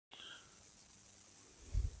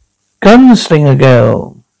Gunslinger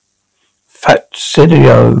girl.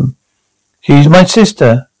 Fratello. She's my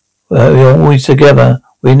sister. We're always together.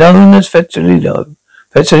 We're known as Fratello.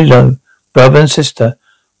 Fratello. Brother and sister.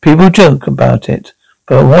 People joke about it.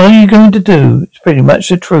 But what are you going to do? It's pretty much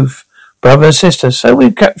the truth. Brother and sister. So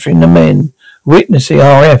we're capturing the men. Witness the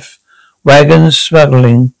RF. Wagons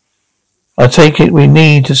smuggling. I take it we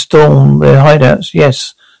need to storm their hideouts.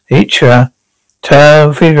 Yes. Itra.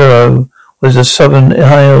 Tau Figaro was a southern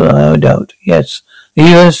hideout. Yes.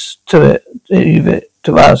 Leave us to it. Leave it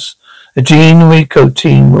to us. The Gene Rico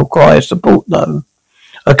team will require support though.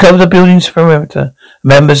 I cover the building's perimeter.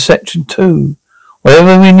 Members section 2.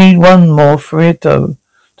 Wherever we need one more Frito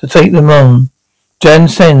to take them on.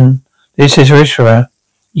 Jansen, this is Rishra.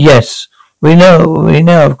 Yes. We now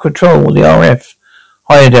have control of the RF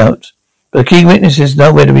hideout. But the key witness is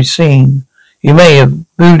nowhere to be seen. You may have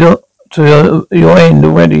moved up to your end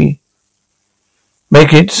already.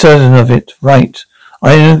 Make it certain of it. Right.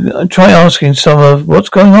 I try asking some of what's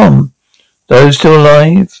going on. Those still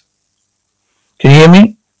alive? Can you hear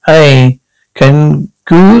me? Hey, can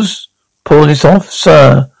Goose pull this off?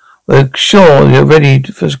 Sir, we're sure you're ready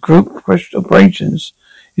for group operations.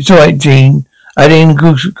 It's alright, Gene. Add in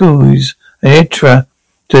Goose and Itra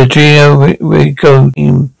to the Geo Rico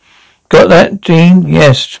team. Got that, Gene?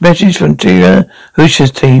 Yes. Message from Tia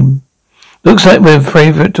Husha's team. Looks like we're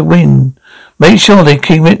favourite to win. Make sure they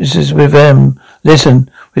keep witnesses with them. Listen,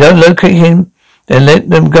 we don't locate him, then let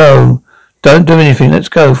them go. Don't do anything. Let's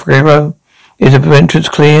go, Frero. Is the entrance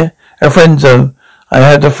clear? Alfrenzo, I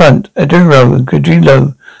have the front. Aduro and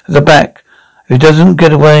Cadrillo at the back. If he doesn't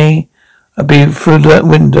get away, I'll be through that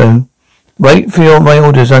window. Wait for my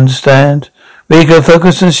orders, understand? Rico,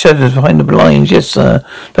 focus on the shadows behind the blinds. Yes, sir.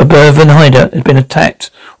 The Bervin hideout has been attacked.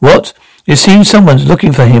 What? It seems someone's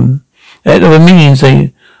looking for him. That means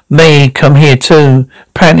they may come here too.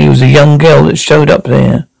 Apparently it was a young girl that showed up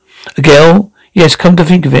there. A girl? Yes, come to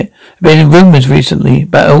think of it. There have been rumours recently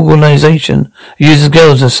about an organisation that uses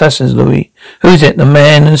girls as assassins, Louis. Who's it? The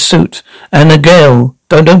man in the suit. And the girl.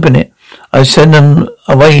 Don't open it. I send them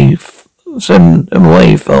away for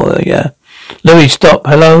yeah. Louis, stop.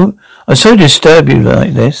 Hello? I so disturb you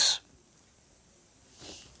like this.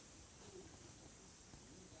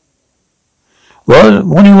 What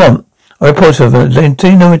do you want? A report of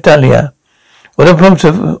Valentino Italia. What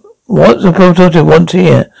the reporter want to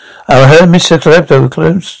hear? I heard Mr.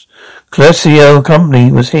 Clesio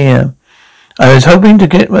Company was here. I was hoping to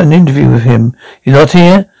get an interview with him. You're not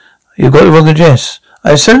here? You've got the wrong address.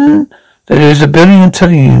 I said that he was a building and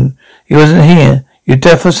telling you he wasn't here. You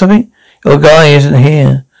deaf or something? Your guy isn't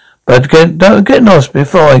here. But don't get lost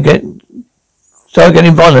before I start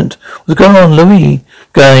getting violent. What's going on, Louis?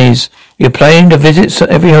 Guys, you're planning to visit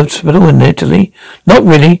every hospital in Italy? Not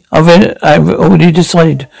really. I've already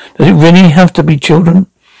decided. Does it really have to be children?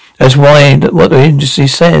 That's what the industry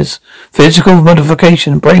says. Physical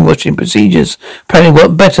modification, brainwashing procedures apparently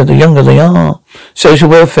work better the younger they are. Social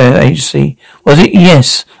welfare agency. Was it?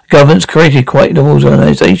 Yes. The government's created quite an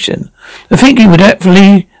organisation. I think he would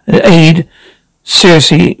actually aid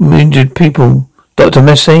seriously injured people. Dr.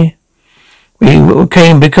 Messi? We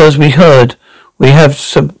came because we heard we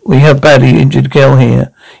have badly injured girl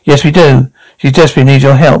here. Yes, we do. She desperately needs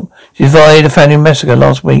your help. She survived a family massacre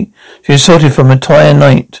last week. She was sorted from an entire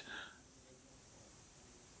night.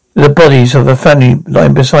 The bodies of her family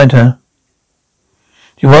lying beside her.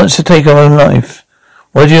 She wants to take her own life.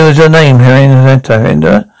 What is her name,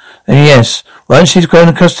 Herinda? And yes, once she's grown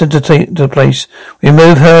accustomed to the place, we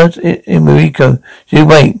move her in Rico. She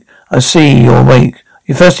awake. I see you're awake.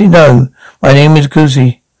 You firstly know. My name is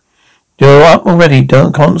Guzzi. You're up already.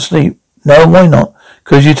 Can't sleep. No, why not?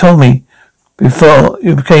 Because you told me before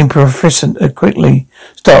you became proficient quickly.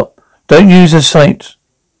 Stop. Don't use the sight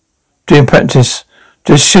during practice.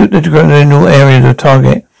 Just shoot the general area of the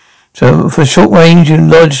target. So for short range, you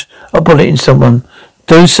lodge a bullet in someone.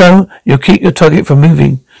 Do so, you'll keep your target from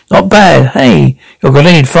moving. Not bad. Hey, your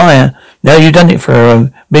grenade fire. Now you've done it,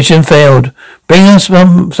 Ferrero. Mission failed. Bring us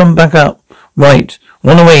some back up. Right.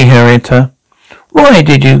 Run away, Henrietta. Why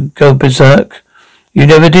did you go berserk? You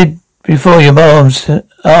never did before. Your arms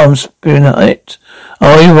been hit.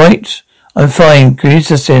 Are you right? I'm fine.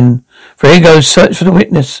 Grease us in. Frigo, search for the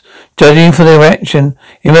witness. Judging for their action,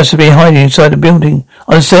 he must have been hiding inside the building.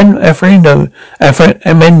 Understand?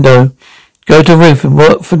 Amendo. Go to the roof and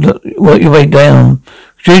work your way down.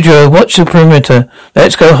 Jujo, watch the perimeter.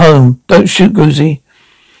 Let's go home. Don't shoot, Guzzi.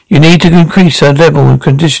 You need to increase her level of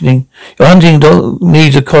conditioning. Your hunting dog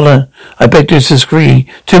needs a collar. I beg to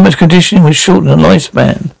disagree. Too much conditioning will shorten the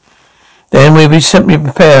lifespan. Then we'll be simply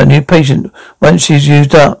prepare a new patient once she's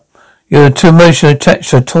used up. You're too emotionally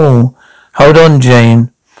attached at all. Hold on,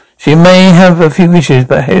 Jane. She may have a few issues,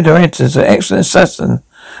 but Henrietta's an excellent assassin.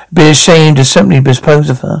 It'd be a shame to simply dispose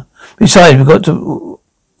of her. Besides, we got who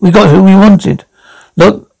we wanted.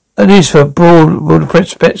 Look at this for a broad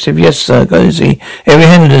perspective. Yes, sir, Gozy. Every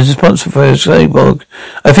handler is responsible for a cyborg.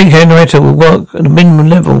 I think Henrietta will work at a minimum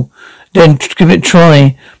level. Then give it a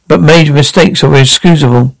try, but major mistakes are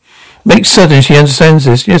excusable. Make certain she understands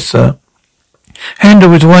this. Yes, sir. Handel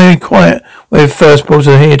was very quiet when we first brought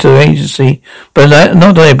her here to the agency, but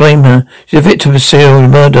not that I blame her. She's a victim of serial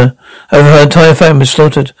murder. Her entire family was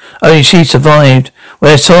slaughtered. Only she survived.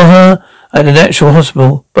 When I saw her at the natural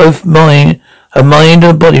hospital, her mind and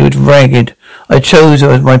her body was ragged. I chose her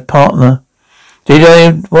as my partner. Did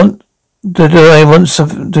I want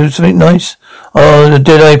to do something nice? Or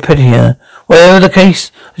did I pity her? Whatever the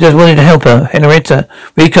case, I just wanted to help her. Henrietta,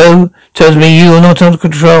 Rico tells me you are not under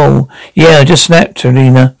control. Yeah, I just snapped,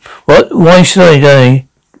 Lena. What? Why should I die?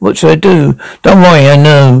 What should I do? Don't worry, I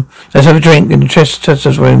know. Let's have a drink in the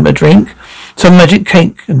Chester's room. A drink? Some magic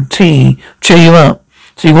cake and tea. Cheer you up.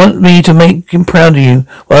 So you want me to make him proud of you?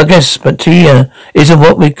 Well, I guess, but tea isn't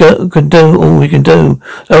what we can do, all we can do.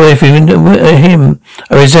 So if him,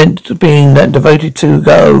 I resent being that devoted to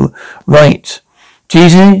go. Right.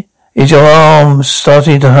 Jeezy, is your arm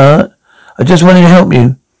starting to hurt? I just wanted to help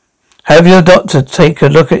you. Have your doctor take a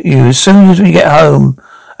look at you as soon as we get home.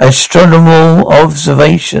 Astronomical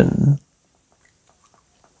observation.